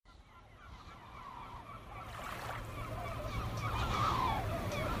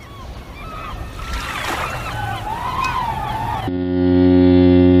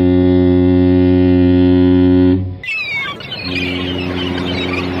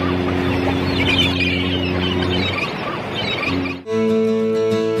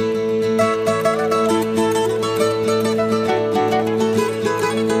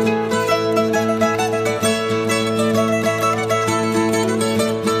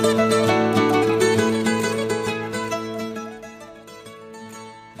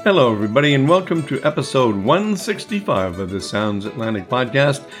Hello, everybody, and welcome to episode 165 of the Sounds Atlantic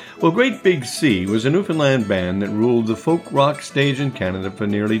podcast. Well, Great Big Sea was a Newfoundland band that ruled the folk rock stage in Canada for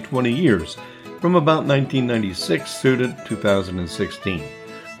nearly 20 years, from about 1996 through to 2016.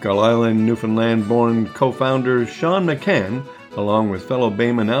 Gull Island, Newfoundland-born co-founder Sean McCann, along with fellow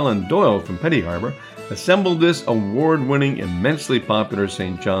Bayman Alan Doyle from Petty Harbour, assembled this award-winning, immensely popular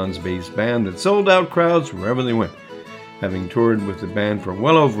St. John's-based band that sold out crowds wherever they went. Having toured with the band for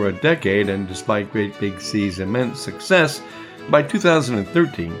well over a decade, and despite Great Big Sea's immense success, by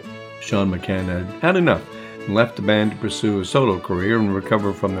 2013, Sean McCann had had enough and left the band to pursue a solo career and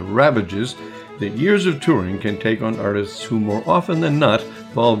recover from the ravages that years of touring can take on artists who more often than not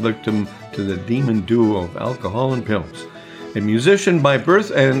fall victim to the demon duo of alcohol and pills. A musician by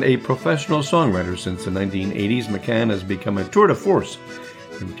birth and a professional songwriter since the 1980s, McCann has become a tour de force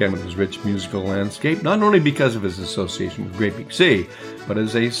in Canada's rich musical landscape, not only because of his association with Great Big Sea, but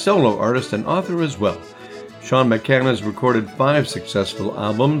as a solo artist and author as well. Sean McCann has recorded 5 successful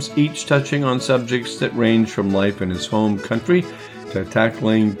albums, each touching on subjects that range from life in his home country to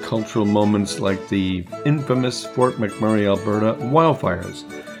tackling cultural moments like the infamous Fort McMurray, Alberta wildfires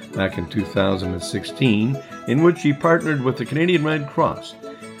back in 2016, in which he partnered with the Canadian Red Cross.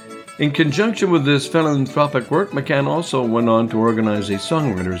 In conjunction with this philanthropic work, McCann also went on to organize a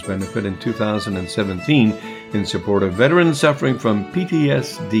songwriters benefit in 2017 in support of veterans suffering from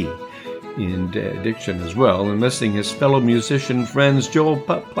PTSD and addiction as well, enlisting his fellow musician friends Joel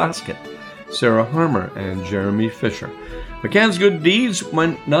Plaskett, Sarah Harmer, and Jeremy Fisher. McCann's good deeds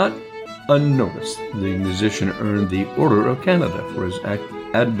went not unnoticed. The musician earned the Order of Canada for his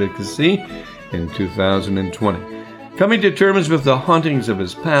advocacy in 2020. Coming to terms with the hauntings of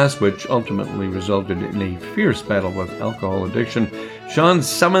his past, which ultimately resulted in a fierce battle with alcohol addiction, Sean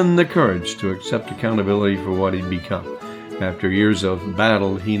summoned the courage to accept accountability for what he'd become. After years of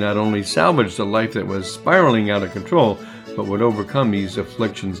battle, he not only salvaged a life that was spiraling out of control, but would overcome these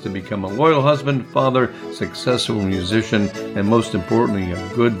afflictions to become a loyal husband, father, successful musician, and most importantly,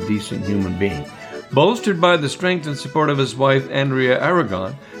 a good, decent human being. Bolstered by the strength and support of his wife, Andrea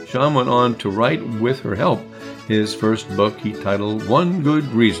Aragon, Sean went on to write, with her help, his first book he titled One Good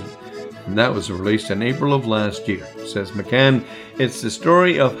Reason, and that was released in April of last year. Says McCann, it's the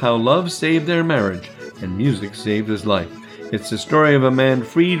story of how love saved their marriage and music saved his life. It's the story of a man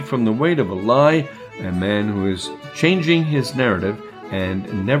freed from the weight of a lie, a man who is changing his narrative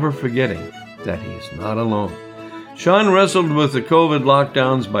and never forgetting that he's not alone. Sean wrestled with the COVID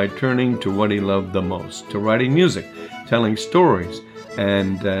lockdowns by turning to what he loved the most, to writing music, telling stories,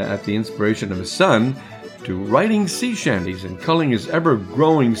 and at the inspiration of his son, to writing sea shanties and culling his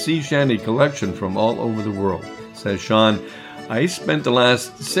ever-growing sea shanty collection from all over the world. Says Sean, I spent the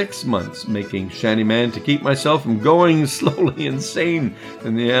last 6 months making Shantyman to keep myself from going slowly insane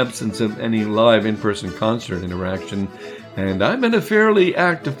in the absence of any live in-person concert interaction, and I've been a fairly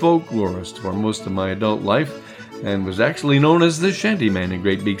active folklorist for most of my adult life, and was actually known as the Shantyman in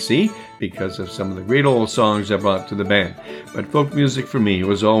Great Big Sea because of some of the great old songs I brought to the band. But folk music for me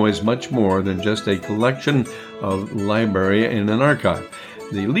was always much more than just a collection of library in an archive.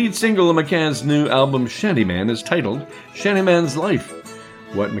 The lead single of McCann's new album, Shantyman, is titled Shantyman's Life,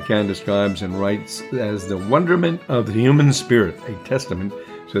 what McCann describes and writes as the wonderment of the human spirit, a testament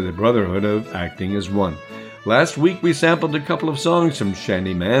to the brotherhood of acting as one. Last week, we sampled a couple of songs from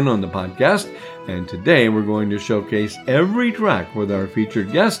Shantyman on the podcast, and today we're going to showcase every track with our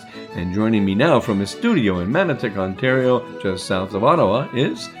featured guest. And joining me now from his studio in Manotick, Ontario, just south of Ottawa,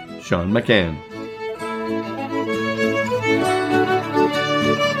 is Sean McCann.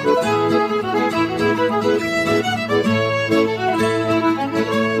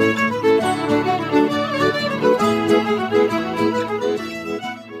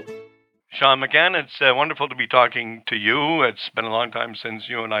 Sean McCann, it's wonderful to be talking to you. It's been a long time since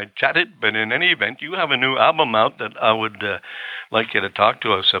you and I chatted, but in any event, you have a new album out that I would like you to talk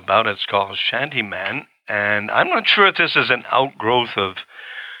to us about. It's called Shantyman, and I'm not sure if this is an outgrowth of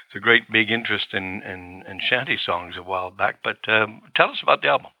the great big interest in shanty songs a while back, but tell us about the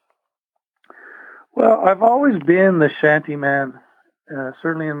album. Well, I've always been the Shantyman.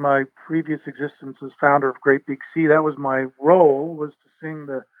 Certainly in my previous existence as founder of Great Big Sea, that was my role, was to sing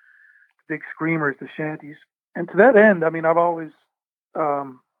the big screamers, the shanties. And to that end, I mean, I always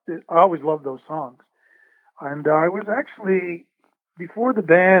loved those songs. And I was actually, before the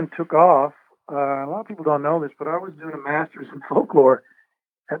band took off, a lot of people don't know this, but I was doing a master's in folklore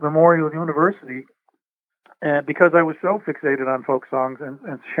at Memorial University, and because I was so fixated on folk songs and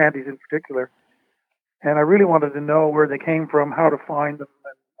shanties in particular. And I really wanted to know where they came from, how to find them,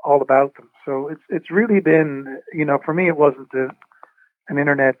 and all about them. So it's really been, for me, it wasn't an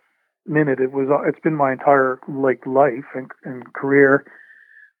internet minute. It's been my entire life and career.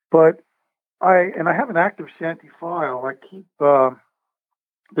 But I have an active shanty file. I keep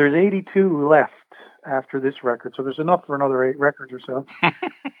there's 82 left after this record, so there's enough for another 8 records or so.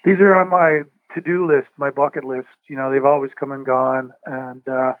 These are on my to-do list, my bucket list. They've always come and gone, and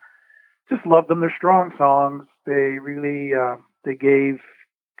just love them. They're strong songs. They really they gave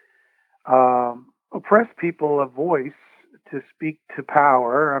oppressed people a voice to speak to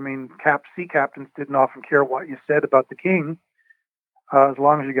power. I mean, sea captains didn't often care what you said about the king, as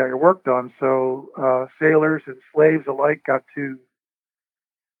long as you got your work done. So sailors and slaves alike got to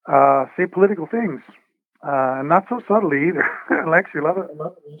say political things, and not so subtly either. And actually, a lot of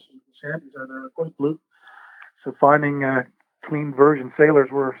the shanties are quite blue. So finding clean version sailors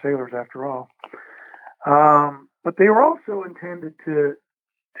were sailors after all. But they were also intended to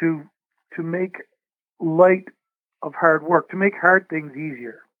make light of hard work, to make hard things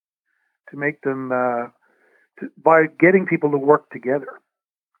easier, to make them by getting people to work together.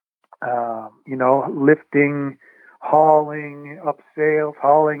 Lifting, hauling up sails,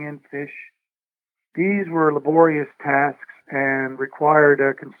 hauling in fish. These were laborious tasks and required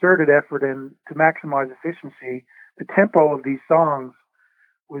a concerted effort, and to maximize efficiency, the tempo of these songs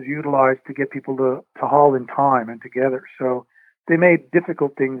was utilized to get people to haul in time and together. So they made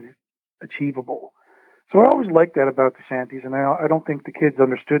difficult things achievable. So I always liked that about the shanties, and I don't think the kids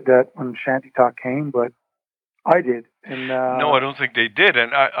understood that when Shanty Talk came, but I did. And no, I don't think they did.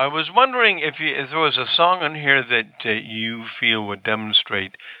 And I was wondering if there was a song on here that you feel would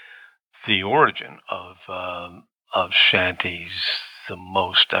demonstrate the origin of shanties the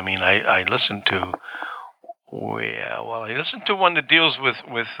most. I mean, I listened to I listened to one that deals with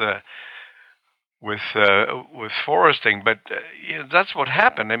foresting, but that's what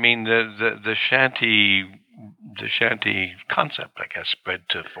happened. I mean, the shanty concept, I guess, spread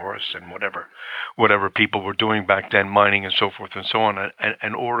to forests and whatever people were doing back then, mining and so forth and so on,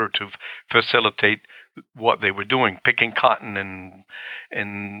 in order to facilitate what they were doing, picking cotton in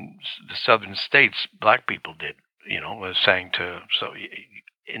the southern states. Black people did, sang to. So,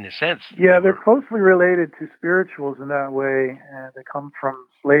 in a sense, yeah, they're closely related to spirituals in that way, and they come from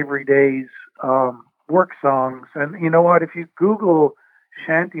slavery days. Work songs. And you know what? If you Google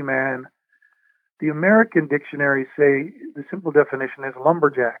shantyman, the American dictionaries say the simple definition is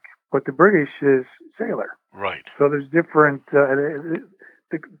lumberjack, but the British is sailor. Right. So there's different.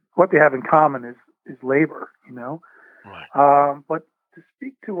 What they have in common is labor. Right. But to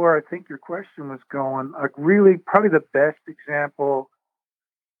speak to where I think your question was going, probably the best example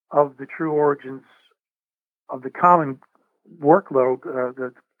of the true origins of the common workload,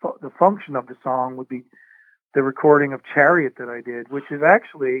 the function of the song would be the recording of Chariot that I did, which is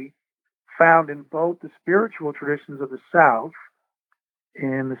actually found in both the spiritual traditions of the South,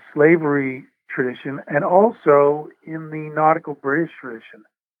 in the slavery tradition, and also in the nautical British tradition.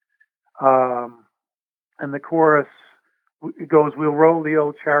 And the chorus, it goes, "We'll roll the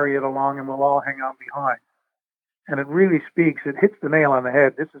old chariot along and we'll all hang on behind." And it really speaks, it hits the nail on the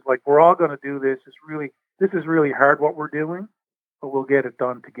head. This is like, we're all going to do this. This is really hard what we're doing, but we'll get it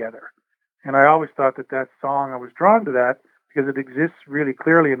done together. And I always thought that song, I was drawn to that because it exists really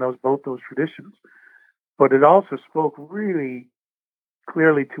clearly in both those traditions. But it also spoke really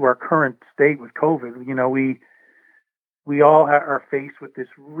clearly to our current state with COVID. We all are faced with this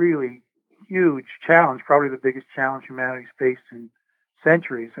really huge challenge, probably the biggest challenge humanity's faced in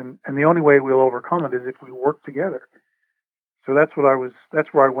centuries. And the only way we'll overcome it is if we work together. So that's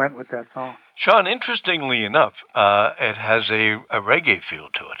where I went with that song. Sean, interestingly enough, it has a reggae feel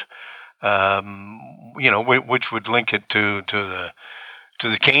to it, which would link it to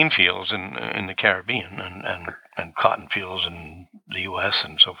the cane fields in the Caribbean and cotton fields in the U.S.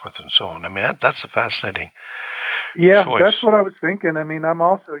 and so forth and so on. I mean, that's a fascinating choice. That's what I was thinking. I mean, I'm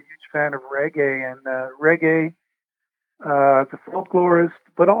also a huge fan of reggae, and reggae as a folklorist,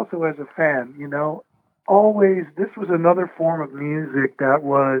 but also as a fan, always, this was another form of music that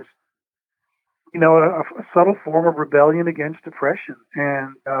was, a subtle form of rebellion against oppression.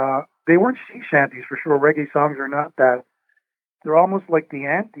 And they weren't sea shanties for sure. Reggae songs are not that. They're almost like the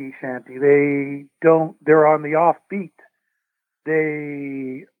anti-shanty. They're on the offbeat.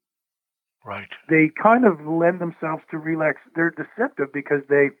 They kind of lend themselves to relax. They're deceptive because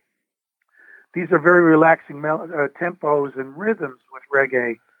these are very relaxing tempos and rhythms with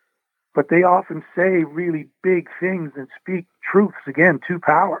reggae, but they often say really big things and speak truths, again, to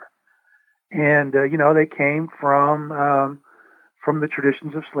power. And, they came from the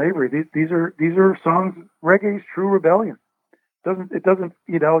traditions of slavery. These are songs, reggae's true rebellion. It doesn't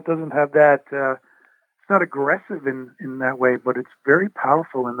have that, it's not aggressive in that way, but it's very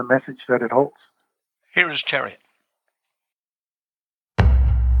powerful in the message that it holds. Here is Chariot.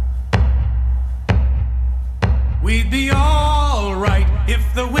 We'd be all right if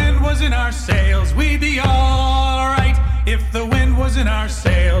the wind was in our sails. We'd be all right if the wind was in our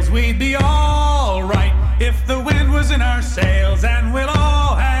sails. We'd be all right if the wind was in our sails. And we'll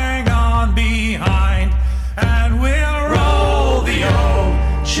all hang on behind. And we'll roll the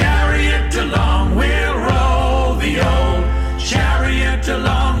old chariot along. We'll roll the old chariot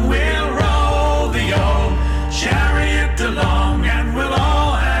along. We'll roll the old chariot along. And we'll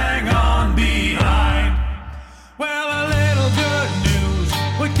all hang on behind. Well, a little good news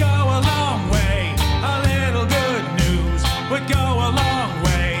would go a long way. A little good news would go a long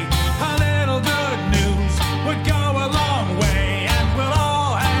way. A little good news would go a long way. And we'll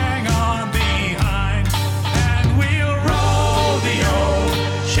all hang on behind. And we'll roll the old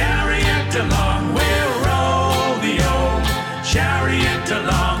chariot along. We'll roll the old chariot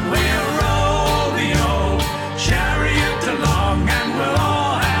along. We'll roll the old chariot along. And we'll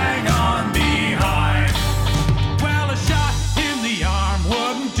all hang on behind. Well, a shot in the arm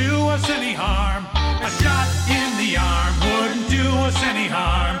wouldn't do us any harm. A shot in the arm wouldn't do us any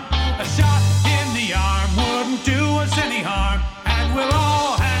harm. A shot in the arm wouldn't do us any harm. And we'll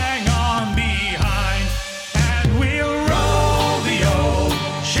all hang on behind. And we'll roll the old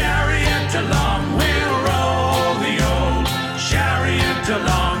chariot along. We'll roll the old chariot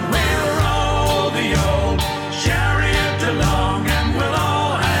along. We'll roll the old chariot along. And we'll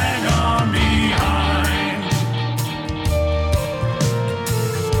all hang on behind.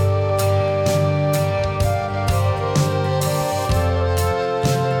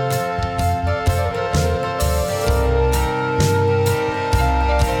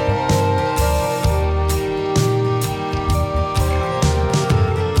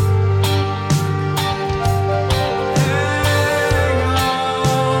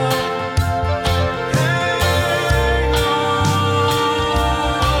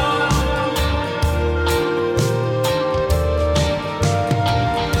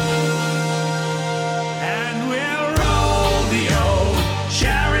 And we'll roll the old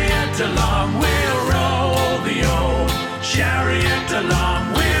chariot along. We'll roll the old chariot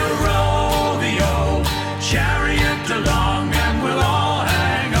along. We'll roll the old chariot along. And we'll all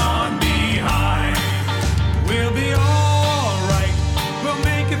hang on behind. We'll be all right. We'll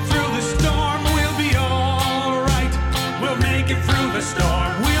make it through the storm. We'll be all right. We'll make it through the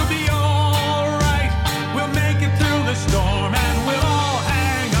storm. We'll be all right. We'll make it through the storm. And we'll all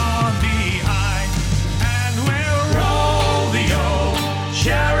hang on behind. And we'll roll the old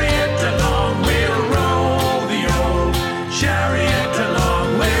chariot along. We'll roll the old chariot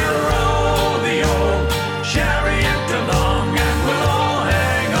along. We'll roll the old chariot along. And we'll all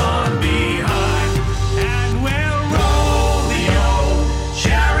hang on behind. And we'll roll the old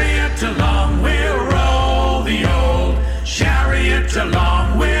chariot along. We'll roll the old chariot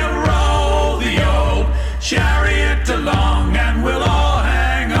along. We'll roll the old chariot along. And we'll all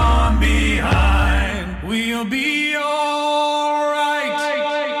hang on behind. We'll be all right.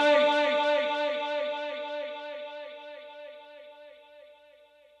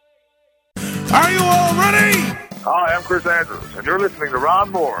 Are you all ready? Hi, I'm Chris Andrews, and you're listening to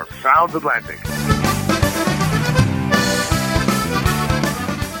Ron Moore of Sounds Atlantic.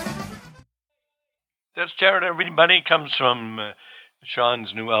 That's Jared, everybody. Comes from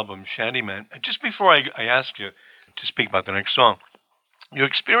Sean's new album, Shantyman. Just before I ask you to speak about the next song, your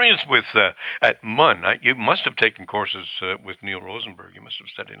experience with at MUN, you must have taken courses with Neil Rosenberg. You must have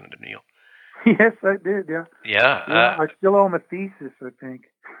studied under Neil. Yes, I did, yeah. Yeah. I still owe him a thesis, I think.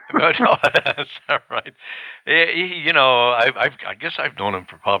 But, no, that's all right. I guess I've known him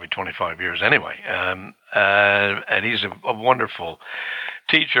for probably 25 years anyway. And he's a wonderful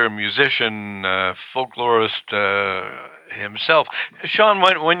teacher, musician, folklorist himself. Sean,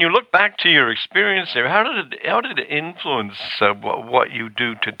 when you look back to your experience there, how did it influence what you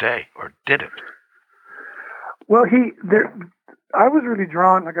do today, or did it? Well, I was really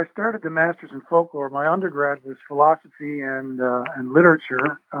drawn. Like, I started the Masters in Folklore. My undergrad was philosophy and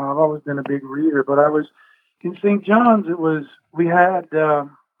literature. I've always been a big reader, but I was in St. John's. We had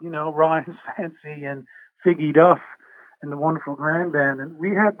Ryan Fancy and Figgy Duff and the wonderful grand band, and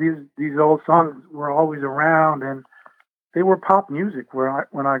we had these old songs were always around, and they were pop music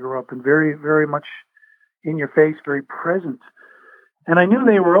when I grew up, and very, very much in your face, very present. And I knew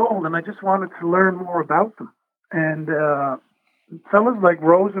they were old, and I just wanted to learn more about them. And fellas like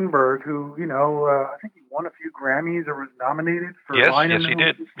Rosenberg, who, I think he won a few Grammys or was nominated for Yes, line he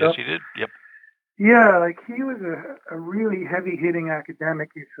did. Yes, he did. Yep. Yeah, like he was a really heavy-hitting academic.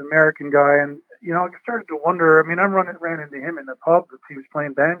 He's an American guy, and I started to wonder. I mean, ran into him in the pub that he was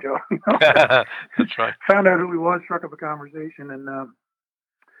playing banjo. That's right. Found out who he was, struck up a conversation, and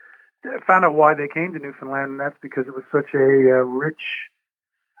found out why they came to Newfoundland, and that's because it was such a rich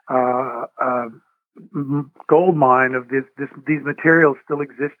gold mine of these materials still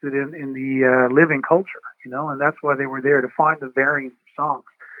existed in the living culture, and that's why they were there, to find the variants of songs.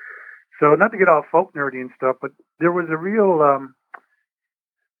 So not to get all folk nerdy and stuff, but there was a real,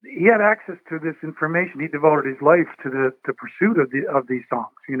 he had access to this information. He devoted his life to the pursuit of these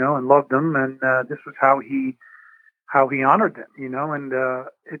songs, and loved them. And this was how he honored them, and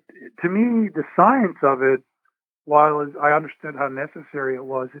to me, the science of it, while I understood how necessary it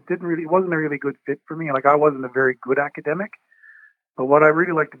was, it wasn't a really good fit for me. Like, I wasn't a very good academic, but what I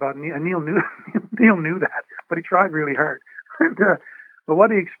really liked about Neil, and Neil knew that, but he tried really hard. And, but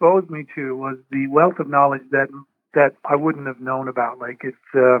what he exposed me to was the wealth of knowledge that I wouldn't have known about. Like, it's,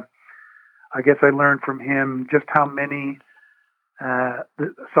 I guess I learned from him just how many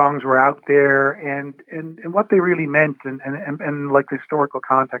the songs were out there, and what they really meant, and like the historical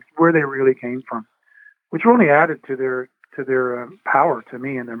context, where they really came from, which only added to their power to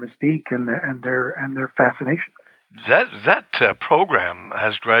me, and their mystique, and their fascination. That program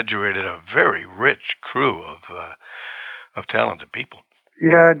has graduated a very rich crew of talented people.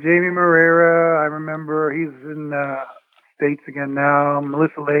 Yeah, Jamie Moreira, I remember, he's in States again now.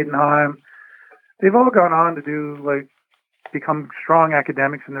 Melissa Leidenheim. They've all gone on to become strong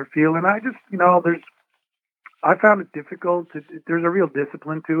academics in their field, and I just, I found it difficult. There's a real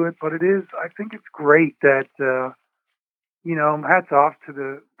discipline to it, but I think it's great that, hats off to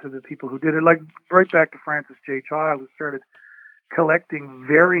the people who did it. Like, right back to Francis J. Child, who started collecting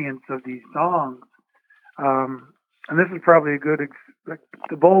variants of these songs. And this is probably a good,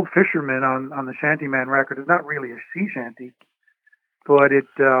 the Bold Fisherman on the Shantyman record is not really a sea shanty, but it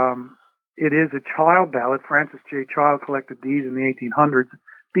is a child ballad. Francis J. Child collected these in the 1800s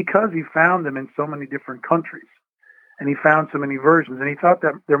because he found them in so many different countries, and he found so many versions, and he thought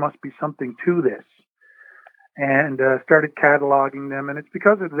that there must be something to this, and started cataloging them. And it's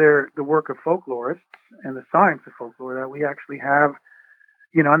because of the work of folklorists and the science of folklore that we actually have,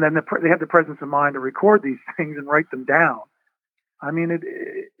 and then they had the presence of mind to record these things and write them down. I mean,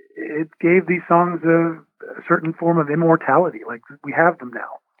 it gave these songs a certain form of immortality. Like, we have them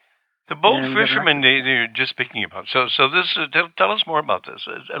now. The Bold Fisherman you're just speaking about. So this, tell us more about this.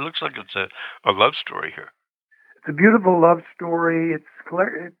 It looks like it's a love story here. It's a beautiful love story.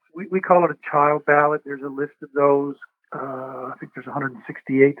 We call it a child ballad. There's a list of those. I think there's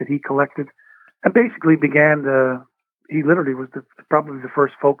 168 that he collected, and basically he literally was probably the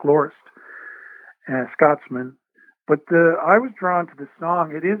first folklorist, Scotsman. But I was drawn to the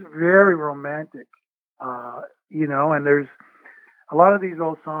song. It is very romantic, and there's a lot of these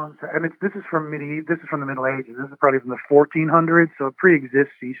old songs, and this is from the Middle Ages. This is probably from the 1400s, so it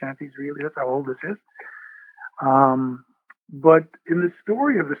pre-exists sea shanties, really. That's how old this is. But in the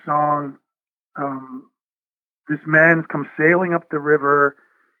story of the song, this man comes sailing up the river.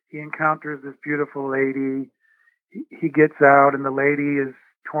 He encounters this beautiful lady. He gets out, and the lady is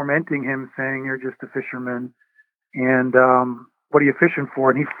tormenting him, saying, "You're just a fisherman. And what are you fishing for?"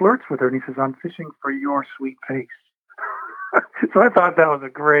 And he flirts with her, and he says, "I'm fishing for your sweet face." So I thought that was a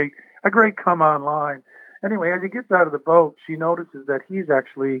great come on line. Anyway, as he gets out of the boat, she notices that he's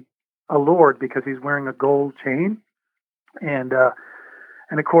actually a lord because he's wearing a gold chain, and of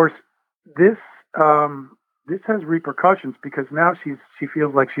course this has repercussions, because now she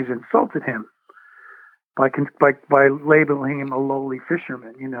feels like she's insulted him by labeling him a lowly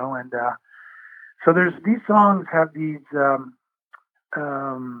fisherman, and so these songs have this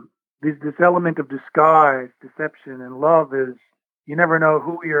element of disguise, deception, and love is, you never know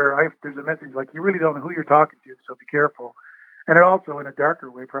who there's a message like, you really don't know who you're talking to, so be careful. And it also, in a darker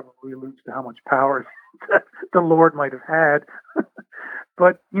way, probably alludes to how much power the Lord might have had.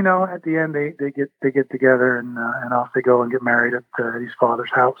 But, at the end, they get together, and off they go and get married at his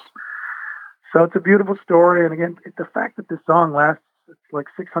father's house. So it's a beautiful story. And again, the fact that this song lasts, it's like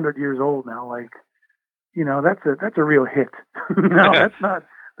 600 years old now, that's a real hit.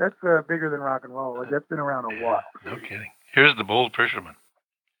 That's bigger than rock and roll. That's been around a while. No kidding. Here's the Bold Fisherman.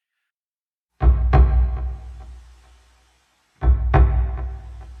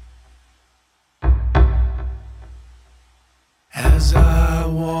 As I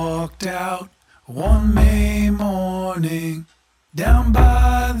walked out one May morning down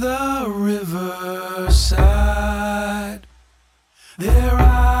by the riverside, there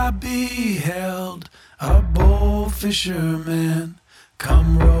I beheld a bold fisherman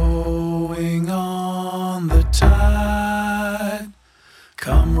come rowing on on the tide.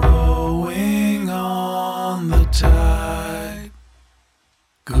 Come rowing on the tide.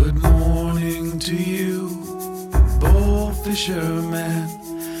 Good morning to you, bold fisherman.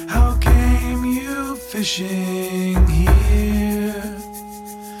 How came you fishing here?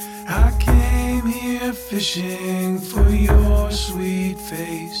 I came here fishing for your sweet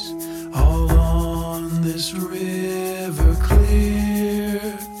face, all on this river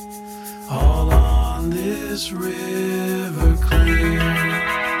clear, all on this river clear.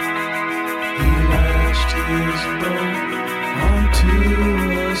 He lashed his boat onto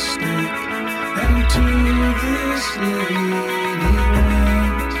a stake, and to this lady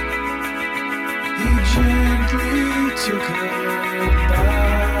went. He gently took her by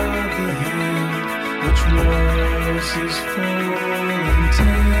the hand, which was his full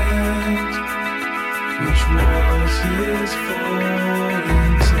intent, which was his full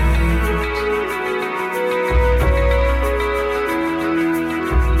intent.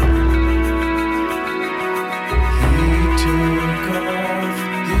 He took off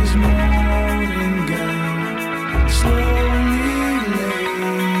his morning gown, slowly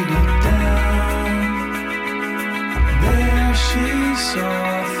laid it down. There she saw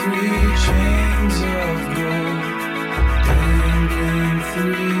 3 chains of gold, dangling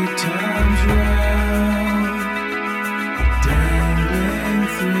 3 times round, dangling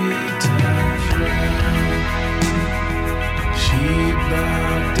 3 times round. She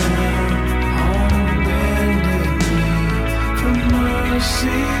bowed down on bended knee, for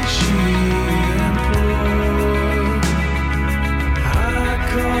mercy she implored. I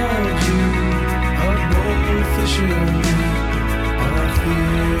called you a bold fisherman, but I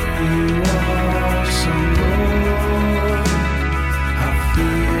fear you are some lord. I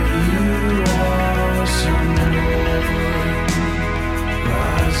fear you are some lord.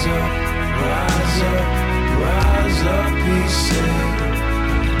 Rise up, rise up, rise up, he said.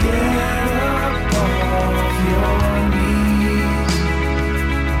 Get up off your knees.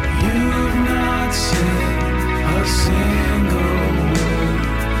 You've not said a single word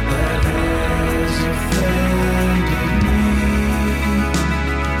that has offended me,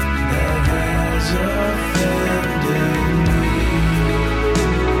 that has offended me.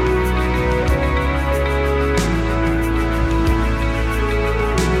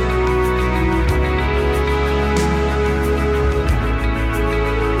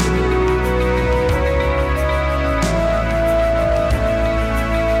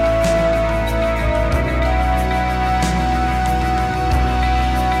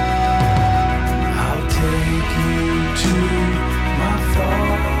 I'll take you to my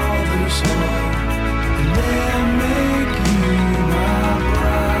Father's home, and there make you my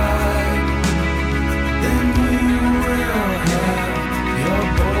bride. Then you will have your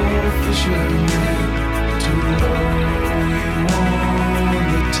bold fisherman to row you on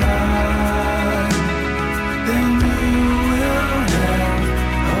the tide. Then you will have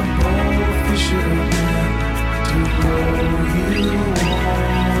a bold fisherman to row you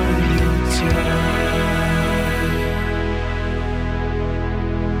on the tide.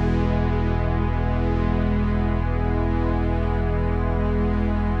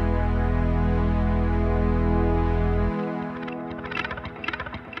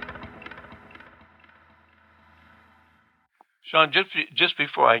 Sean, just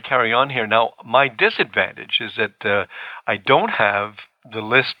before I carry on here, now my disadvantage is that I don't have the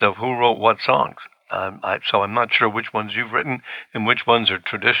list of who wrote what songs. So I'm not sure which ones you've written and which ones are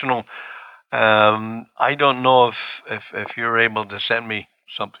traditional. I don't know if you're able to send me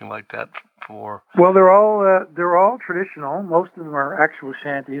something like that for. Well, they're all traditional. Most of them are actual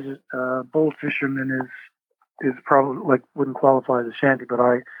shanties. Bold Fisherman is probably wouldn't qualify as a shanty, but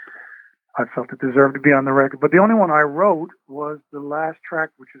I felt it deserved to be on the record. But the only one I wrote was the last track,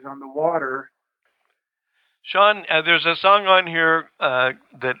 which is on the water. Sean, there's a song on here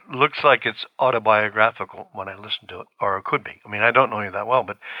that looks like it's autobiographical when I listen to it, or it could be. I mean, I don't know you that well,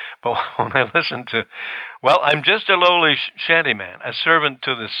 but when I listen to, well, I'm just a lowly shantyman, a servant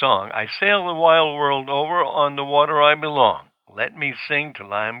to this song. I sail the wild world over, on the water I belong. Let me sing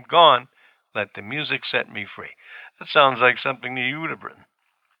till I'm gone. Let the music set me free. That sounds like something that you would have written.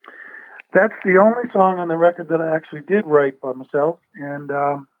 That's the only song on the record that I actually did write by myself, and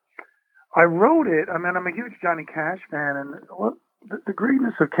I wrote it. I mean, I'm a huge Johnny Cash fan, and the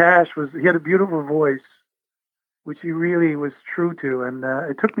greatness of Cash was he had a beautiful voice, which he really was true to. And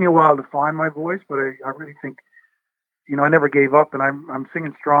it took me a while to find my voice, but I really think, I never gave up, and I'm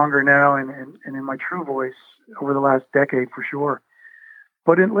singing stronger now and in my true voice over the last decade for sure.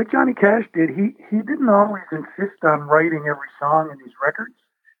 But like Johnny Cash did, he didn't always insist on writing every song in these records.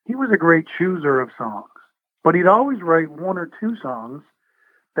 He was a great chooser of songs. But he'd always write one or two songs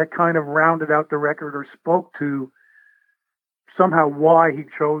that kind of rounded out the record or spoke to somehow why he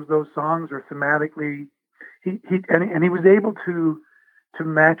chose those songs, or thematically. He was able to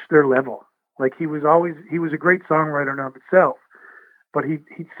match their level. Like he was a great songwriter in and of itself, but he'd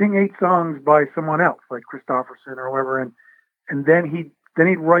sing 8 songs by someone else, like Christofferson or whoever, and then he'd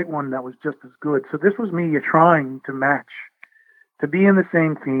write one that was just as good. So this was me trying to match, to be in the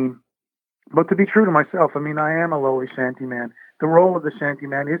same theme, but to be true to myself. I mean, I am a lowly shantyman. The role of the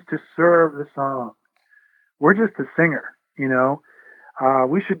shantyman is to serve the song. We're just a singer, you know.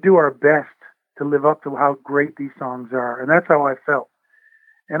 We should do our best to live up to how great these songs are, and that's how I felt.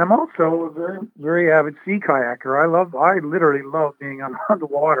 And I'm also a very, very avid sea kayaker. I literally love being on the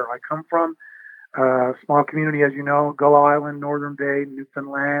water. I come from a small community, as you know, Gull Island, Northern Bay,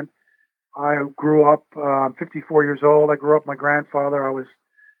 Newfoundland. I grew up, I'm 54 years old. I grew up, my grandfather, I was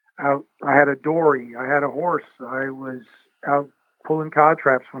out, I had a dory, I had a horse. I was out pulling cod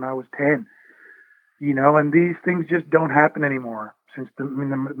traps when I was 10, you know, and these things just don't happen anymore since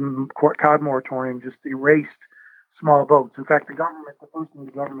the cod moratorium just erased small boats. In fact, the first thing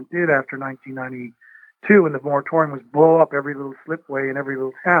the government did after 1992 and the moratorium was blow up every little slipway in every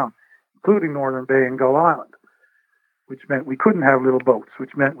little town, including Northern Bay and Gull Island, which meant we couldn't have little boats,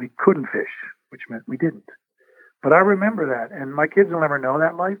 which meant we couldn't fish, which meant we didn't. But I remember that, and my kids will never know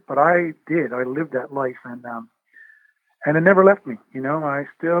that life, but I did. I lived that life, and it never left me. You know, I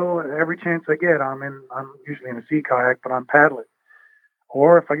still, every chance I get, I'm usually in a sea kayak, but I'm paddling.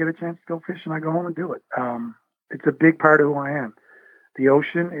 Or if I get a chance to go fishing, I go home and do it. It's a big part of who I am. The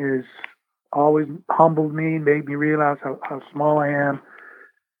ocean is always humbled me, made me realize how small I am.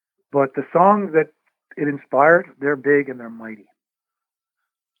 But the songs that it inspired, they're big and they're mighty.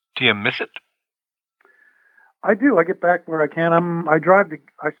 Do you miss it? I do. I get back where I can. I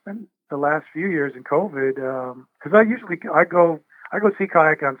spent the last few years in COVID because I go sea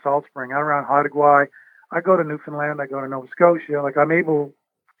kayak on Salt Spring, out around Haida Gwaii. I go to Newfoundland. I go to Nova Scotia. Like, I'm able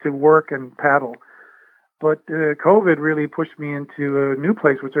to work and paddle. But COVID really pushed me into a new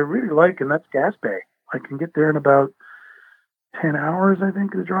place, which I really like, and that's Gas Bay. I can get there in about 10 hours, I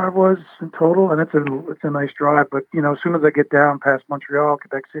think the drive was in total, and it's a nice drive. But, you know, as soon as I get down past Montreal,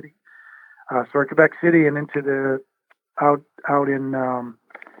 Quebec City, and into the out in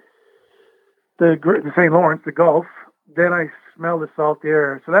the St. Lawrence, the Gulf, then I smell the salt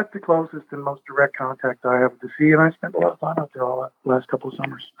air. So that's the closest and most direct contact I have with the sea, and I spent a lot of time out there all the last couple of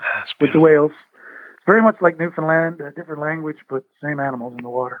summers with the whales. It's very much like Newfoundland, a different language, but same animals in the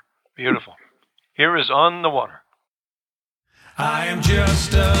water. Beautiful. Here is On the Water. I am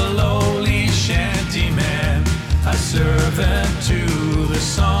just a lowly shantyman, a servant to the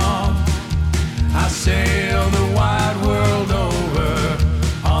song. I sail the wide world over,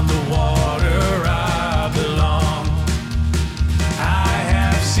 on the water I belong. I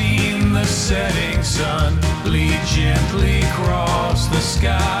have seen the setting sun bleed gently across the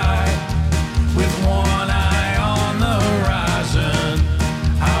sky. With one eye on the horizon,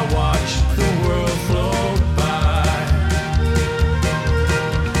 I watch the world float by.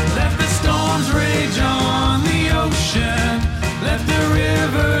 Let the storms rage on the ocean, let the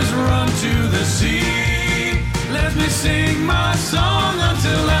rivers run to the sea. Let me sing my song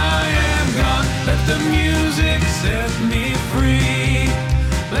until I am gone. Let the music set me free.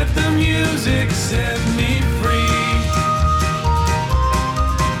 Let the music set me free.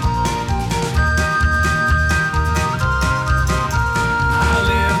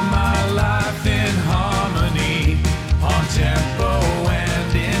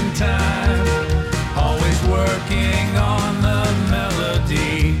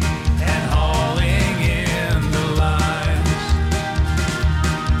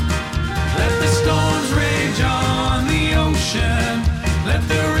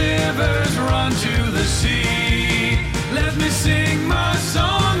 Sing my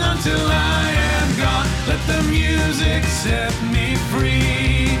song until I am gone. Let the music set me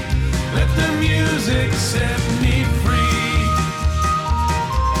free. Let the music set me free.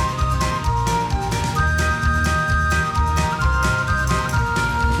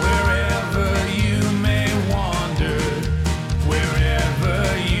 Wherever you may wander, wherever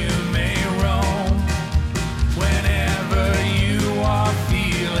you may roam, whenever you are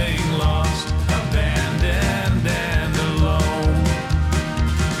feeling lost, abandoned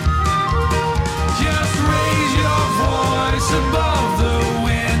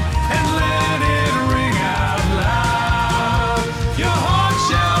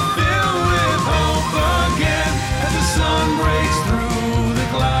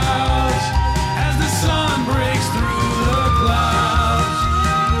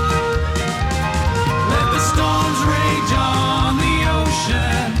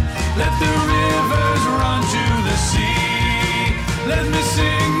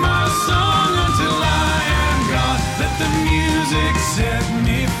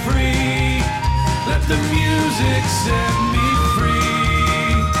set me free.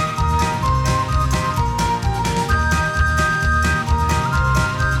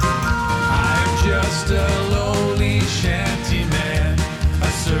 I'm just a lowly shanty man,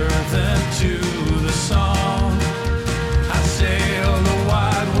 a servant to the song. I sail the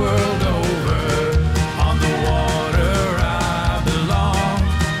wide world over, on the water I belong.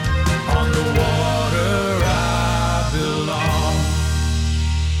 On the water I belong.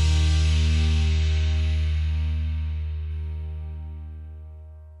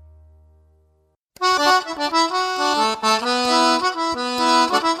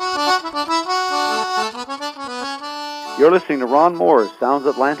 You're listening to Ron Moore's Sounds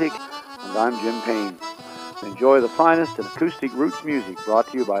Atlantic, and I'm Jim Payne. Enjoy the finest in acoustic roots music brought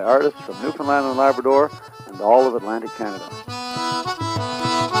to you by artists from Newfoundland and Labrador and all of Atlantic Canada.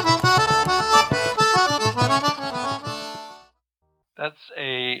 That's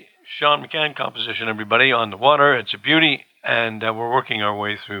a Sean McCann composition, everybody, On the Water. It's a beauty, and we're working our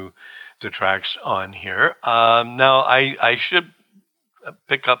way through the tracks on here. Now, I should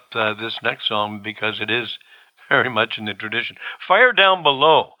pick up this next song because it is very much in the tradition. Fire Down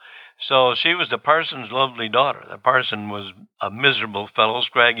Below. So she was the parson's lovely daughter. The parson was a miserable fellow,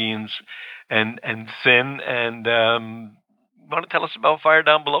 scraggy and thin. And want to tell us about Fire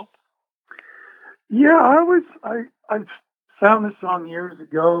Down Below? Yeah, I found this song years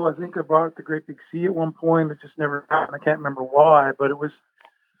ago. I think I bought it at the Great Big Sea at one point. It just never happened. I can't remember why, but it was.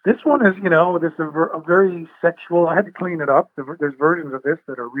 This one is, this a very sexual. I had to clean it up. There's versions of this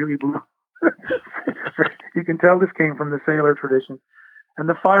that are really blue. You can tell this came from the sailor tradition. And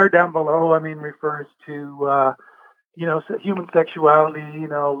the fire down below, refers to, human sexuality,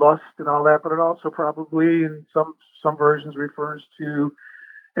 lust and all that, but it also probably in some versions refers to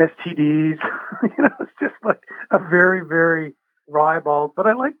STDs. It's just like a very, very ribald. But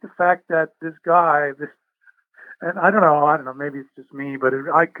I like the fact that this guy, and I don't know, maybe it's just me, but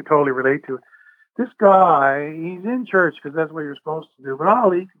I could totally relate to it. This guy, he's in church because that's what you're supposed to do, but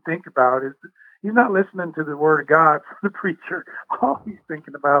all he can think about is he's not listening to the word of God from the preacher. All he's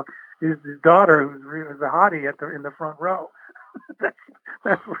thinking about is his daughter, who's really a hottie in the front row.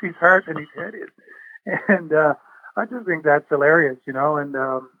 that's where his heart and his head is. And I just think that's hilarious,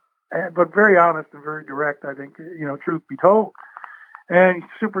 but very honest and very direct, I think, truth be told. And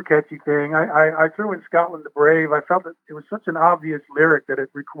super catchy thing. I threw in Scotland the Brave. I felt that it was such an obvious lyric that it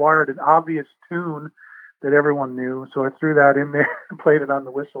required an obvious tune that everyone knew. So I threw that in there and played it on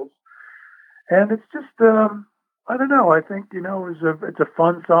the whistles. And it's just, I don't know. I think, it's a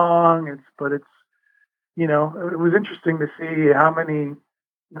fun song. It was interesting to see how many,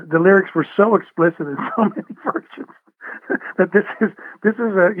 the lyrics were so explicit in so many versions that this is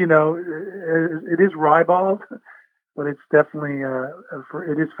it is ribald. But it's definitely,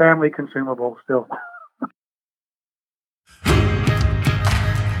 it is family consumable still.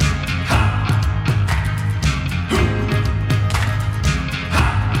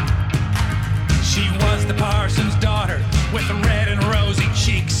 She was the parson's daughter with the red and rosy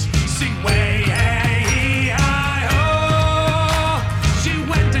cheeks. Sing way, hey, hi, ho. She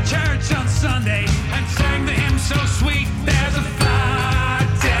went to church on Sunday and sang the hymn so sweet. There's a fire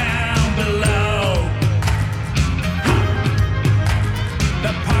down below.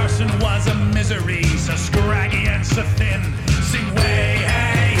 The parson was a misery, so scraggy and so thin. Sing way,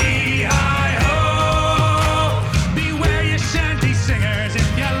 hey, hi, ho. Beware your shanty singers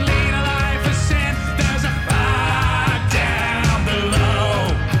if you lead a life of sin. There's a fire down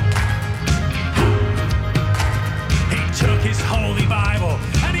below. He took his holy Bible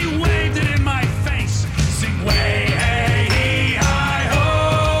and he waved it in my face. Sing way, hey, hi,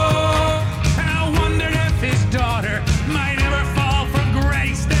 ho. And I wondered if his daughter might ever fall from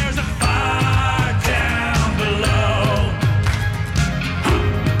grace. There's a fire down below.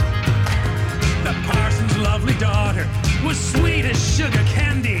 The parson's lovely daughter was sweet as sugar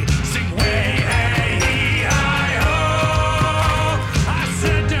candy. Sing way, hey, hi, ho. I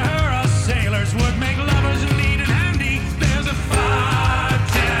said to her, us sailors would make lovers neat and handy. There's a fire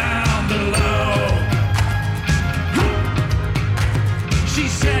down below. She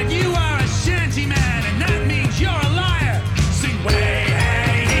said, you are a shanty man, and that means you're a liar. Sing way,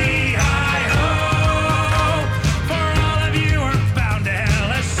 hey, hi, ho. For all of you are bound to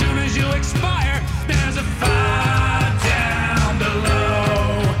hell as soon as you expire. There's a fire down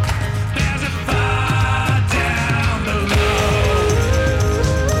below. There's a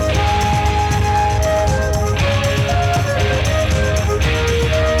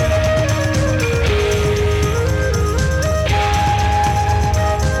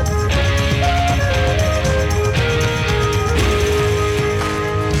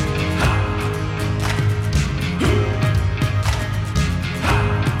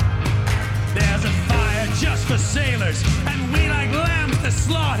for sailors, and we like lambs to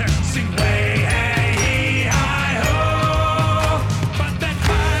slaughter. Sing way, hey, hee, hi, ho. But that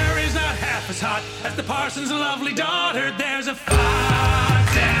fire is not half as hot as the parson's lovely daughter. There's a fire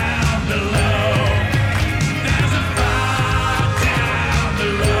down below. There's a fire down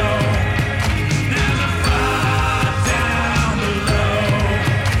below. There's a fire down below.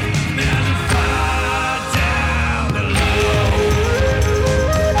 There's a fire down below.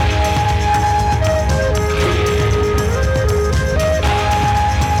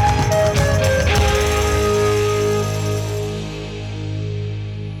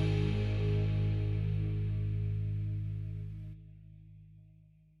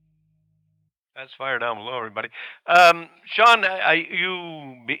 That's fire down below, everybody. Sean,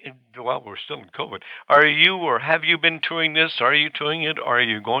 well, we're still in COVID. Are you, or have you been touring this? Are you touring it? Are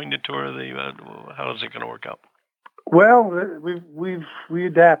you going to tour the? How is it going to work out? Well, we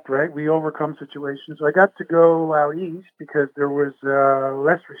adapt, right? We overcome situations. So I got to go out east because there was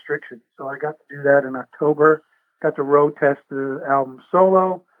less restrictions. So I got to do that in October. Got to road test the album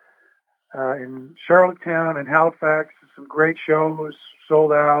solo in Charlottetown and Halifax. Some great shows,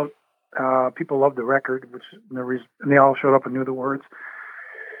 sold out. People loved the record, and they all showed up and knew the words.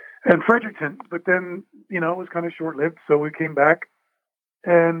 And Fredericton, but then, it was kind of short-lived, so we came back,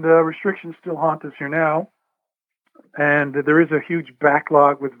 and restrictions still haunt us here now. And there is a huge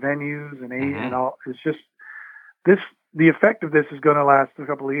backlog with venues and all. It's just the effect of this is going to last a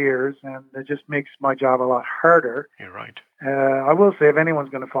couple of years, and it just makes my job a lot harder. You're right. I will say, if anyone's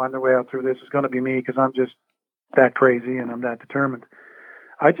going to find their way out through this, it's going to be me, because I'm just that crazy and I'm that determined.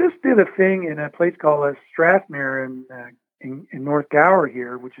 I just did a thing in a place called Strathmere in North Gower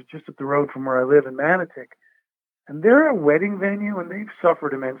here, which is just up the road from where I live in Manotick. And they're a wedding venue, and they've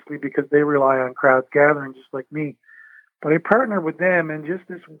suffered immensely because they rely on crowds gathering just like me. But I partnered with them, and just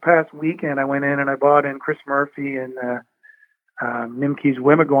this past weekend I went in and I bought in Chris Murphy and Nimke's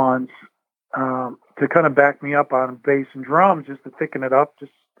Wimagwans to kind of back me up on bass and drums, just to thicken it up,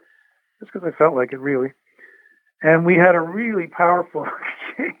 just because I felt like it, really. And we had a really powerful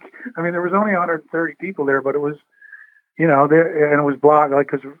gig. I mean, there was only 130 people there, but it was, there, and it was blocked,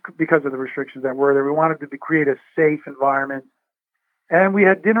 because of the restrictions that were there. We wanted to create a safe environment, and we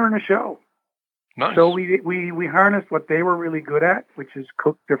had dinner and a show. Nice. So we harnessed what they were really good at, which is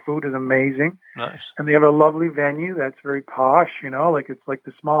cook. Their food is amazing. Nice. And they have a lovely venue that's very posh. It's like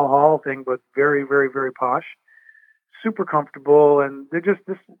the small hall thing, but very, very, very posh. Super comfortable, and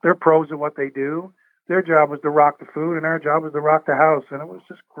they're pros at what they do. Their job was to rock the food, and our job was to rock the house, and it was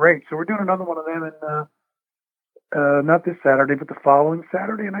just great. So we're doing another one of them in not this Saturday, but the following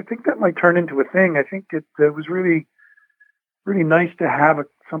Saturday, and I think that might turn into a thing. I think it was really, really nice to have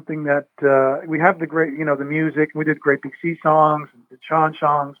something that we have the great, the music. We did Great Big Sea songs and the Sean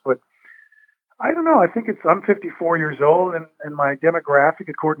songs, but I don't know. I think I'm 54 years old, and my demographic,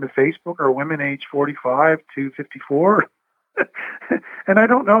 according to Facebook, are women aged 45 to 54. And I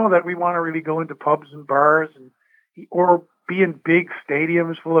don't know that we want to really go into pubs and bars or be in big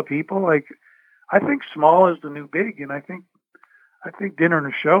stadiums full of people. Like, I think small is the new big, and I think dinner and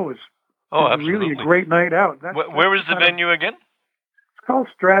a show is really a great night out. Where is the venue again? It's called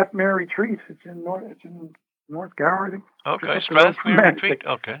Strathmere Retreat. It's in North Gower, I think. Okay, Strathmere Retreat.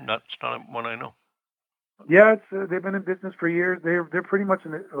 Okay, that's not one I know. Yeah, they've been in business for years. They're pretty much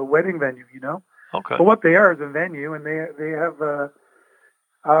a wedding venue, Okay. But what they are is a venue, and they have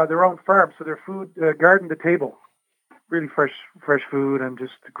their own farm, so their food, garden to table, really fresh food, and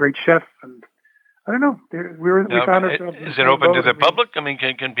just a great chef. And I don't know, we found ourselves. Is it open to the public? I mean,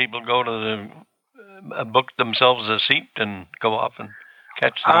 can people go to book themselves a seat and go off and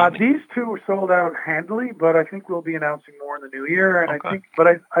catch them? These two were sold out handily, but I think we'll be announcing more in the new year. And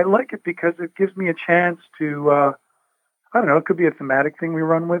I like it because it gives me a chance to. I don't know, it could be a thematic thing we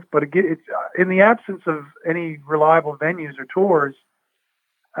run with, but it's in the absence of any reliable venues or tours,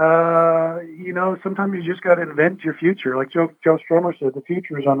 sometimes you just got to invent your future. Like Joe Strummer said, the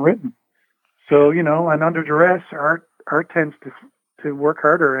future is unwritten. So, and under duress, art tends to work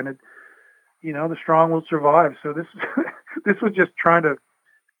harder, and the strong will survive. So this was just trying to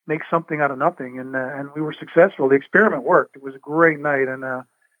make something out of nothing, and we were successful. The experiment worked. It was a great night, and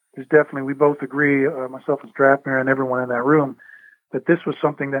there's definitely, we both agree, myself and Strathmere and everyone in that room, that this was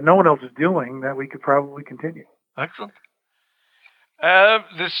something that no one else is doing, that we could probably continue. Excellent.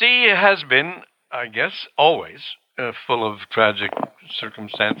 The sea has been, I guess, always full of tragic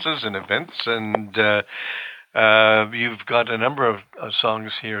circumstances and events, and you've got a number of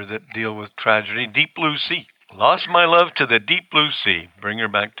songs here that deal with tragedy. Deep Blue Sea. Lost my love to the deep blue sea. Bring her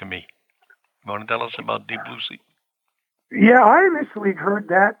back to me. You want to tell us about Deep Blue Sea? Yeah, I initially heard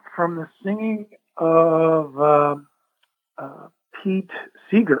that from the singing of Pete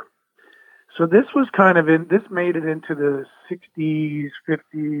Seeger. So this was this made it into the 60s,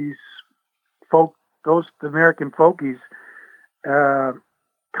 50s folk, those American folkies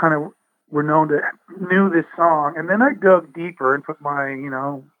kind of knew this song. And then I dug deeper and put my,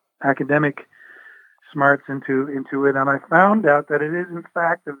 academic smarts into it. And I found out that it is in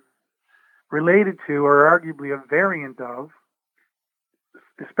fact related to, or arguably a variant of,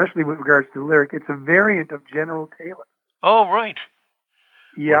 especially with regards to the lyric, it's a variant of General Taylor. Oh, right.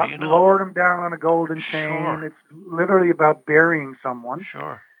 Yeah, lowered him down on a golden chain. Sure. It's literally about burying someone.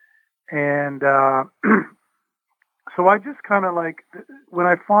 Sure. And so I just kind of like, when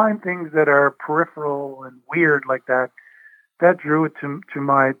I find things that are peripheral and weird like that, that drew it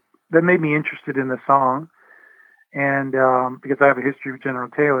that made me interested in the song. And because I have a history with General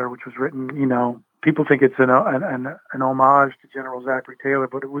Taylor, which was written, people think it's an homage to General Zachary Taylor,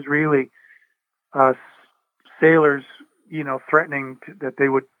 but it was really sailors, threatening that they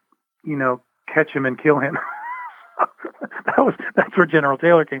would, catch him and kill him. That's where General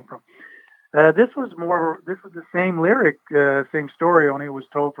Taylor came from. This was the same lyric, same story, only it was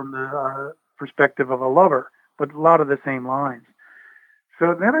told from the perspective of a lover, but a lot of the same lines.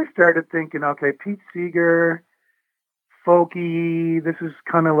 So then I started thinking, okay, Pete Seeger, folky, this is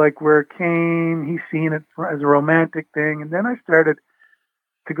kind of like where it came. He's seen it as a romantic thing. And then I started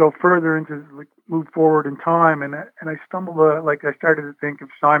to go further into, move forward in time. And I stumbled, I started to think of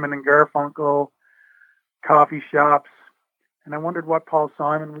Simon and Garfunkel, coffee shops. And I wondered what Paul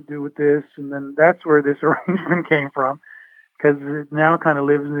Simon would do with this. And then that's where this arrangement came from, because it now kind of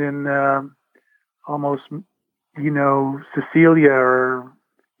lives in almost, Cecilia or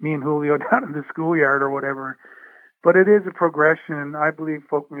me and Julio down in the schoolyard or whatever. But it is a progression. I believe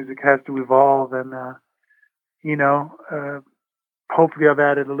folk music has to evolve. And, hopefully I've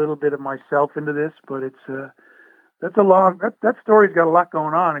added a little bit of myself into this, but it's that story's got a lot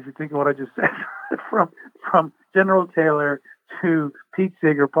going on if you think of what I just said. from General Taylor to Pete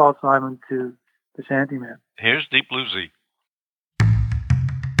Seeger, Paul Simon to the Shantyman. Here's Deep Blue Sea.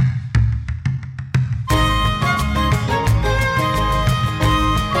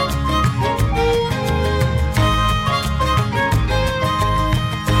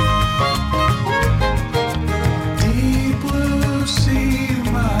 Deep blue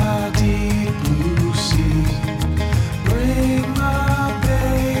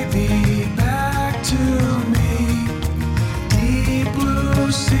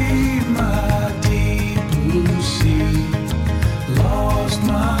sea, my deep blue sea.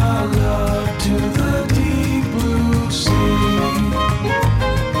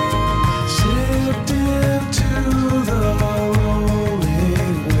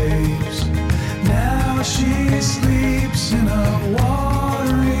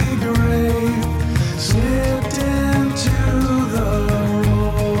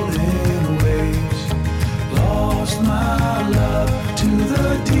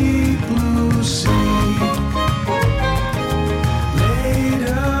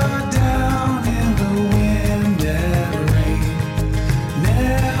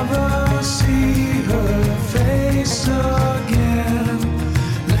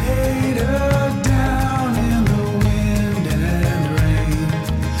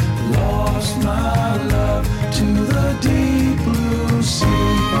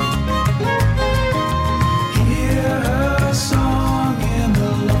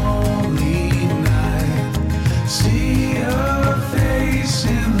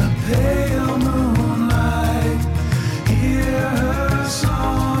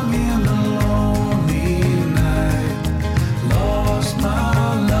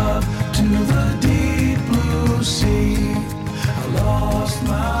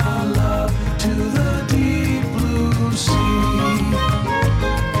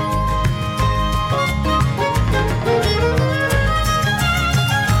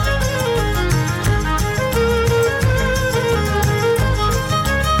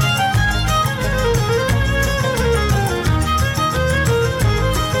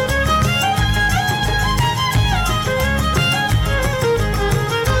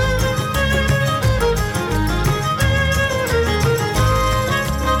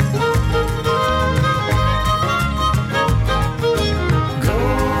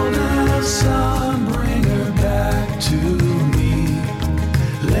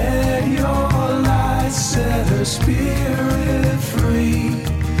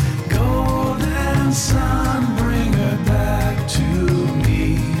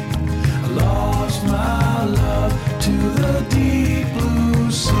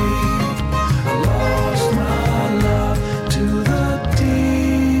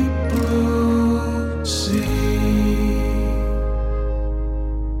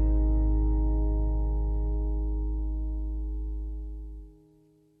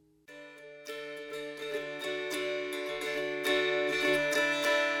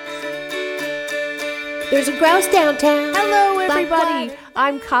 There's a grouse downtown. Hello, everybody.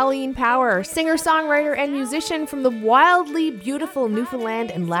 I'm Colleen Power, singer-songwriter and musician from the wildly beautiful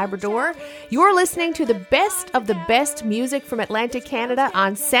Newfoundland and Labrador. You're listening to the best of the best music from Atlantic Canada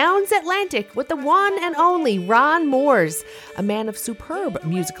on Sounds Atlantic with the one and only Ron Moores, a man of superb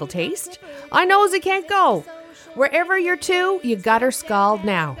musical taste. I knows it can't go. Wherever you're to, you got her scald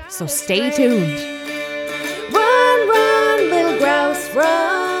now, so stay tuned. Run, run, little grouse,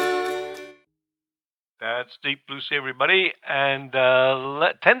 run. That's Deep Blue Sea, everybody, and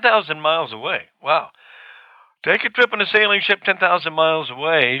 10,000 miles away. Wow. Take a trip on a sailing ship 10,000 miles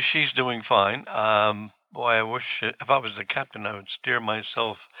away. She's doing fine. Boy, I wish if I was the captain, I would steer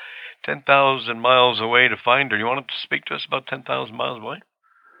myself 10,000 miles away to find her. You want to speak to us about 10,000 miles away?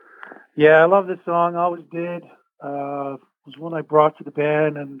 Yeah, I love this song. Always did. It was one I brought to the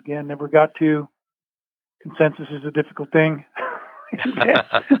band, and again, never got to. Consensus is a difficult thing.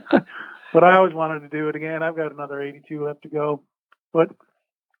 But I always wanted to do it again. I've got another 82 left to go. But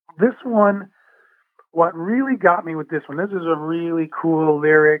this one, what really got me with this one, this is a really cool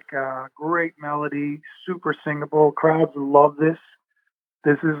lyric, great melody, super singable. Crowds love this.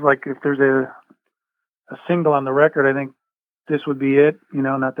 This is like, if there's a single on the record, I think this would be it. You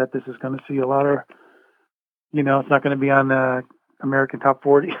know, not that this is going to see a lot of, you know, it's not going to be on the American Top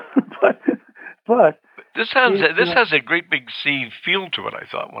 40. but This has a great big C feel to it, I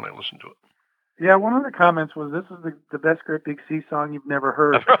thought, when I listened to it. Yeah, one of the comments was, this is the best Great Big Sea song you've never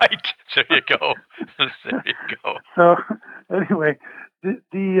heard. Right. There you go. There you go. So, anyway,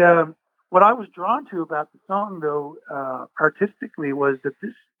 the what I was drawn to about the song, though, artistically, was that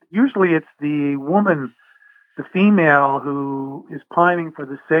usually it's the woman, the female, who is pining for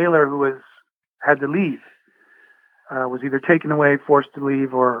the sailor who has had to leave. Was either taken away, forced to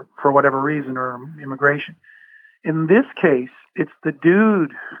leave, or for whatever reason, or immigration. In this case, it's the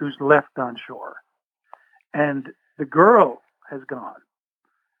dude who's left on shore, and the girl has gone.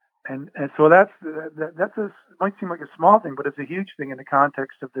 And so that's might seem like a small thing, but it's a huge thing in the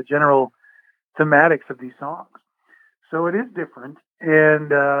context of the general thematics of these songs. So it is different,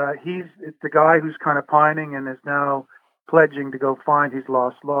 and it's the guy who's kind of pining and is now pledging to go find his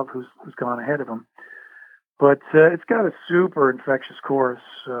lost love who's gone ahead of him. But it's got a super infectious chorus.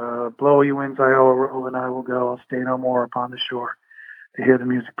 Blow you winds, I roll and I will go. I'll stay no more upon the shore to hear the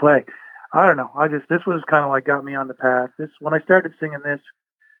music play. I don't know. This was kind of like got me on the path. When I started singing this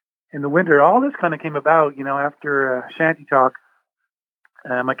in the winter, all this kind of came about, you know, after Shanty Talk.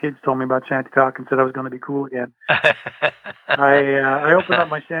 My kids told me about Shanty Talk and said I was going to be cool again. I opened up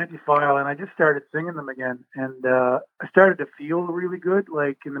my Shanty file and I just started singing them again. And I started to feel really good,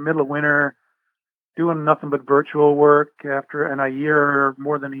 like in the middle of winter, doing nothing but virtual work after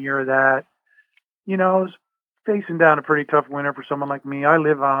more than a year of that. You know, I was facing down a pretty tough winter for someone like me. I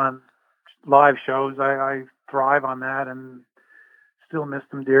live on live shows. I thrive on that and still miss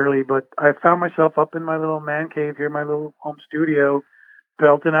them dearly. But I found myself up in my little man cave here, my little home studio,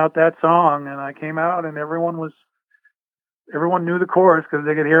 belting out that song. And I came out and everyone knew the chorus because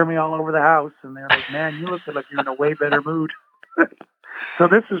they could hear me all over the house. And they're like, man, you look like you're in a way better mood. So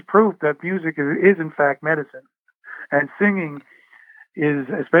this is proof that music is in fact medicine, and singing is,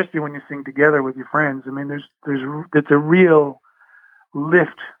 especially when you sing together with your friends. I mean, it's a real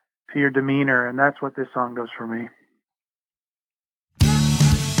lift to your demeanor, and that's what this song does for me.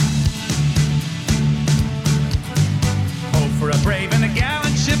 Oh, for a brave and a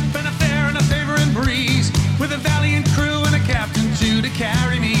gallant ship and a fair and a favoring breeze, with a valiant crew and a captain too to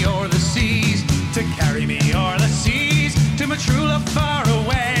carry me o'er the seas, to carry me o'er the seas. To my true love far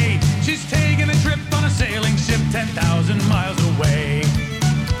away. She's taking a trip on a sailing ship 10,000 miles away.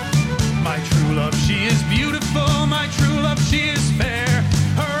 My true love, she is beautiful. My true love, she is fair.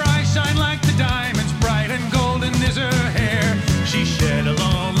 Her eyes shine like the diamonds, bright and golden is her hair. She shed a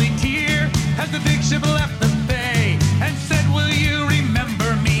lonely tear as the big ship left the bay and said, will you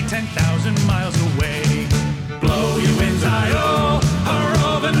remember me 10,000 miles away? Blow your winds, I-oh,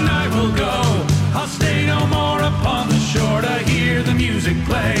 a-rove and I will go. I'll stay no more upon the shore to hear the music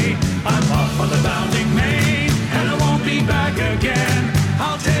play. I'm off on the bounding main, and I won't be back again.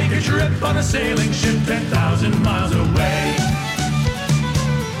 I'll take a trip on a sailing ship 10,000 miles away.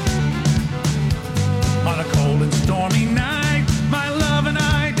 On a cold and stormy night, my love and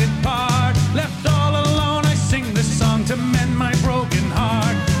I did part. Left all alone, I sing this song to mend my broken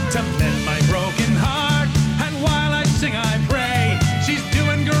heart. To mend my broken heart, and while I sing I pray. She's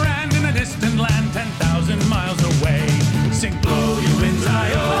doing grand in a distant land 10,000 miles away. Sing blow your winds,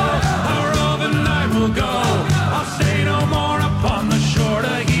 I-oh, and I will go. I'll stay no more upon the shore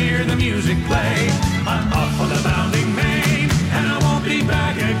to hear the music play. I'm off on the bounding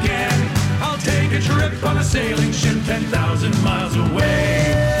sailing ship 10,000 miles away.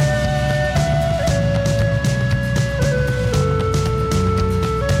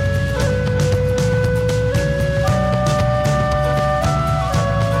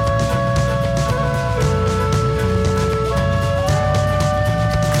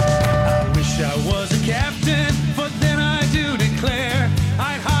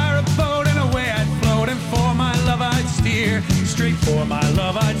 Straight for my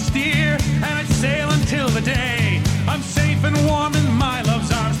love I'd steer, and I'd sail until the day I'm safe and warm in my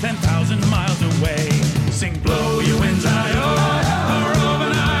love's arms 10,000 miles away. Sing blow your winds I-oh, a rove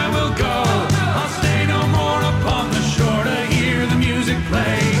and I will go. I'll stay no more upon the shore to hear the music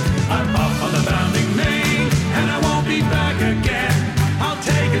play. I'm off on the bounding main, and I won't be back again. I'll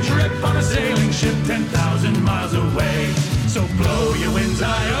take a trip on a sailing ship 10,000 miles away. So blow your winds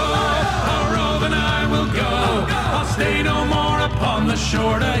I-oh, a rove and I will go. I'll stay no more upon the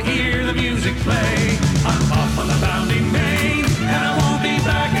shore to hear the music play. I'm off on the bounding main, and I won't be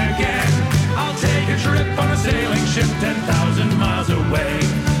back again. I'll take a trip on a sailing ship 10,000 miles away.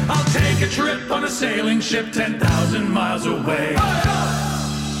 I'll take a trip on a sailing ship 10,000 miles away.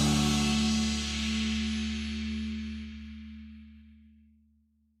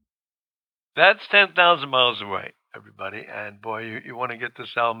 That's 10,000 miles away, everybody. And boy, you want to get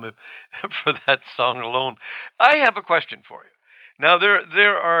this album for that song alone. I have a question for you. Now,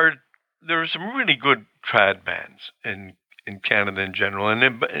 there are some really good trad bands in Canada in general, and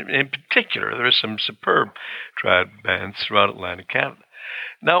in particular, there are some superb trad bands throughout Atlantic Canada.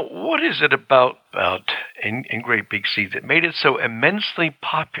 Now, what is it about in Great Big Sea that made it so immensely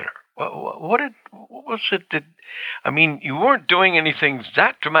popular? What was it that, I mean, you weren't doing anything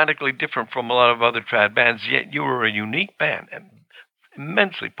that dramatically different from a lot of other trad bands, yet you were a unique band and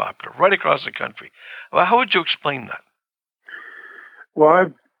immensely popular right across the country. Well, how would you explain that?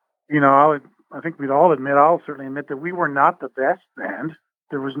 Well, I think we'd all admit, I'll certainly admit that we were not the best band.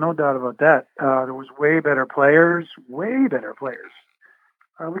 There was no doubt about that. There was way better players. We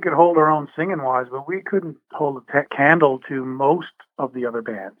could hold our own singing-wise, but we couldn't hold a candle to most of the other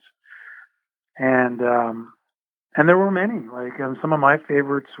bands. And there were many. Like some of my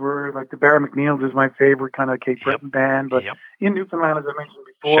favorites were like the Barra McNeils is my favorite kind of Cape Breton band. But in Newfoundland, as I mentioned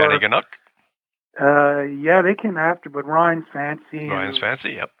before, Shanniganuck. Yeah, they came after. But Ryan's Fancy.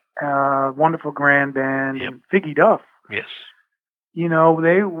 Wonderful Grand Band and Figgy Duff. Yes. This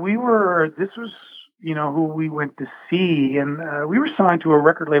was who we went to see, and we were signed to a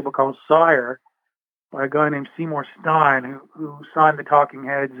record label called Sire by a guy named Seymour Stein, who signed the Talking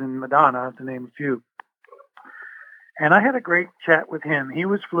Heads and Madonna, to name a few. And I had a great chat with him. He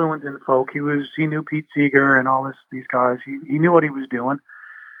was fluent in folk. He knew Pete Seeger and all these guys. He knew what he was doing,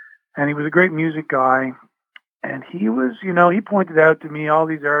 and he was a great music guy. And he was, he pointed out to me all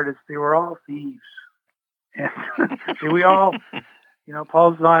these artists. They were all thieves, and we all.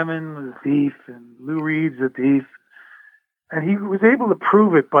 Paul Simon was a thief, and Lou Reed's a thief. And he was able to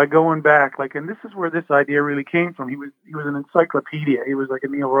prove it by going back. And this is where this idea really came from. He was an encyclopedia. He was like a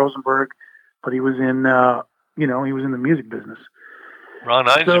Neil Rosenberg, but he was in, he was in the music business. Ron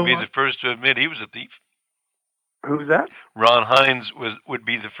Hines would be the first to admit he was a thief. Who's that? Ron Hines would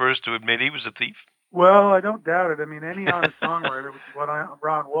be the first to admit he was a thief. Well, I don't doubt it. I mean, any honest songwriter, which is what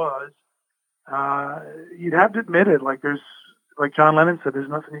Ron was, you'd have to admit it. Like John Lennon said, there's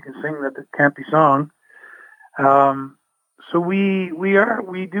nothing you can sing that can't be sung. So we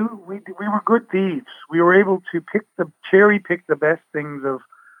were good thieves. We were able to cherry pick the best things of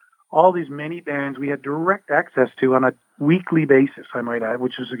all these many bands we had direct access to on a weekly basis, I might add,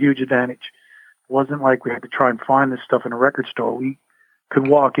 which was a huge advantage. It wasn't like we had to try and find this stuff in a record store. We could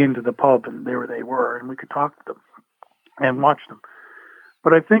walk into the pub and there they were, and we could talk to them and watch them.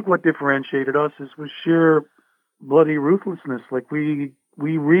 But I think what differentiated us was sheer bloody ruthlessness. We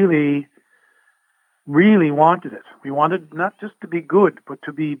really, really wanted it. We wanted not just to be good, but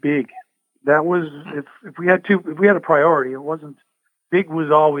to be big. That was, if we had a priority, it wasn't, big was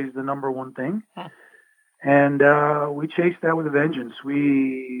always the number one thing. And we chased that with a vengeance.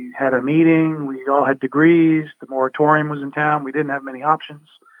 We had a meeting. We all had degrees. The moratorium was in town. We didn't have many options.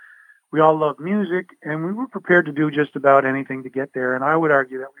 We all loved music, and we were prepared to do just about anything to get there. And I would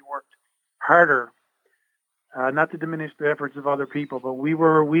argue that we worked harder, not to diminish the efforts of other people, but we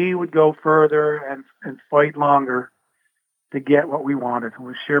would go further and fight longer to get what we wanted. It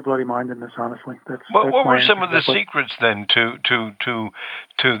was sheer bloody mindedness, honestly. What were some of the secrets then to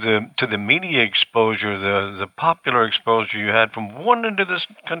the media exposure, the popular exposure you had from one end of this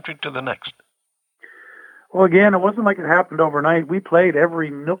country to the next? Well, again, it wasn't like it happened overnight. We played every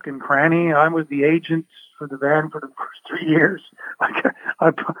nook and cranny. I was the agent for the band for the first 3 years.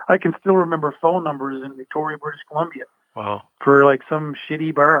 I can still remember phone numbers in Victoria, British Columbia. Wow. For like some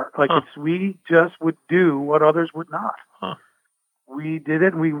shitty bar. Like we just would do what others would not. Huh. We did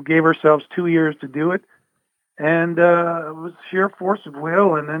it. We gave ourselves 2 years to do it. And it was sheer force of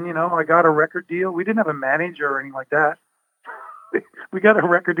will. And then, I got a record deal. We didn't have a manager or anything like that. We got a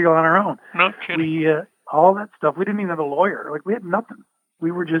record deal on our own. No kidding. All that stuff. We didn't even have a lawyer. Like, we had nothing.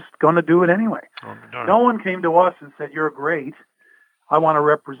 We were just going to do it anyway. Oh, no one came to us and said, "You're great. I want to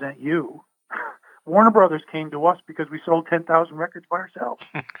represent you." Warner Brothers came to us because we sold 10,000 records by ourselves.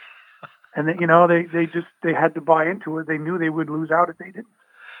 And then, they had to buy into it. They knew they would lose out if they didn't.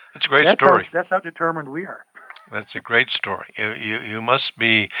 It's a great story. That's how determined we are. That's a great story. You must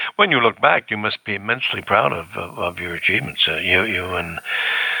be, when you look back, you must be immensely proud of your achievements. You and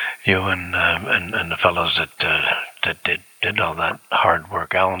the fellows that did all that hard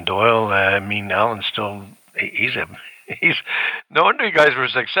work. Alan Doyle. Alan's still he's no wonder you guys were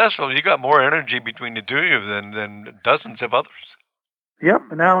successful. You got more energy between the two of you than dozens of others.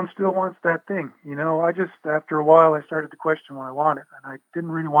 Yep, and Alan still wants that thing. I just, after a while, I started to question what I wanted, and I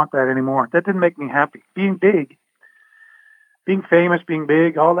didn't really want that anymore. That didn't make me happy. Being big, being famous, being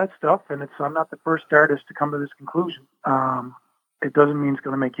big, all that stuff, and I'm not the first artist to come to this conclusion. It doesn't mean it's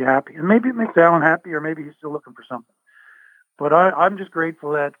going to make you happy. And maybe it makes Alan happy, or maybe he's still looking for something. But I'm just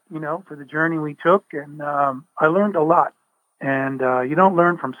grateful that, for the journey we took, and I learned a lot. And you don't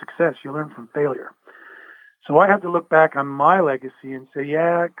learn from success, you learn from failure. So I have to look back on my legacy and say,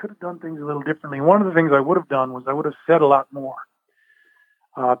 yeah, I could have done things a little differently. One of the things I would have done was I would have said a lot more.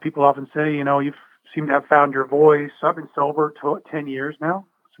 People often say, you seem to have found your voice. I've been sober 10 years now.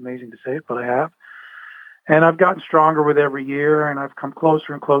 It's amazing to say it, but I have. And I've gotten stronger with every year, and I've come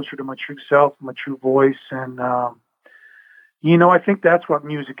closer and closer to my true self, my true voice. And, I think that's what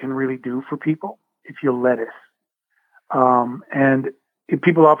music can really do for people if you let it. And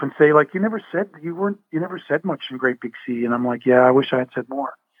people often say, like, you never said much in Great Big Sea. And I'm like, yeah, I wish I had said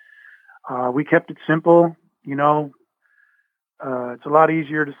more. We kept it simple. It's a lot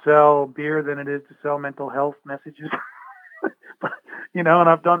easier to sell beer than it is to sell mental health messages. But, and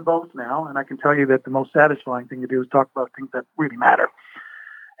I've done both now. And I can tell you that the most satisfying thing to do is talk about things that really matter.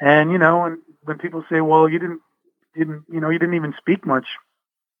 And, and when people say, well, you didn't even speak much.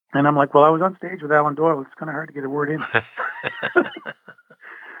 And I'm like, well, I was on stage with Alan Doyle. It's kind of hard to get a word in.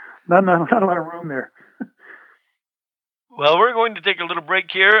 Not a lot of room there. Well, we're going to take a little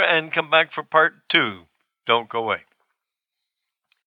break here and come back for part 2. Don't go away.